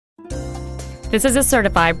This is a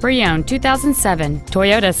certified pre-owned 2007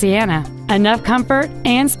 Toyota Sienna. Enough comfort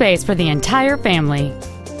and space for the entire family.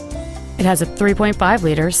 It has a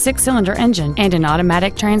 3.5-liter 6-cylinder engine and an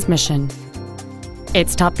automatic transmission.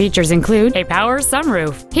 Its top features include a power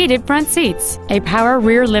sunroof, heated front seats, a power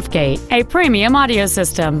rear liftgate, a premium audio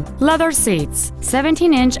system, leather seats,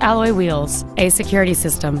 17-inch alloy wheels, a security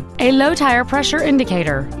system, a low tire pressure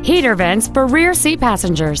indicator, heater vents for rear seat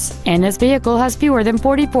passengers, and this vehicle has fewer than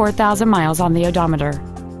 44,000 miles on the odometer.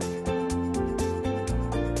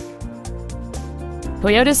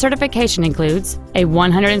 Toyota's certification includes a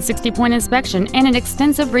 160-point inspection and an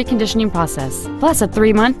extensive reconditioning process, plus a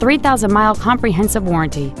 3-month, 3,000-mile comprehensive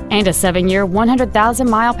warranty and a 7-year,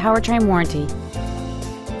 100,000-mile powertrain warranty.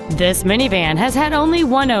 This minivan has had only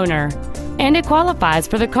one owner, and it qualifies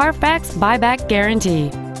for the Carfax buyback guarantee.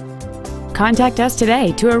 Contact us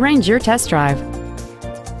today to arrange your test drive.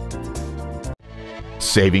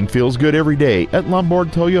 Saving feels good every day at Lombard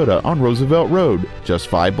Toyota on Roosevelt Road, just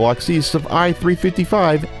 5 blocks east of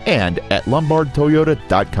I-355 and at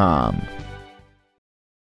lombardtoyota.com.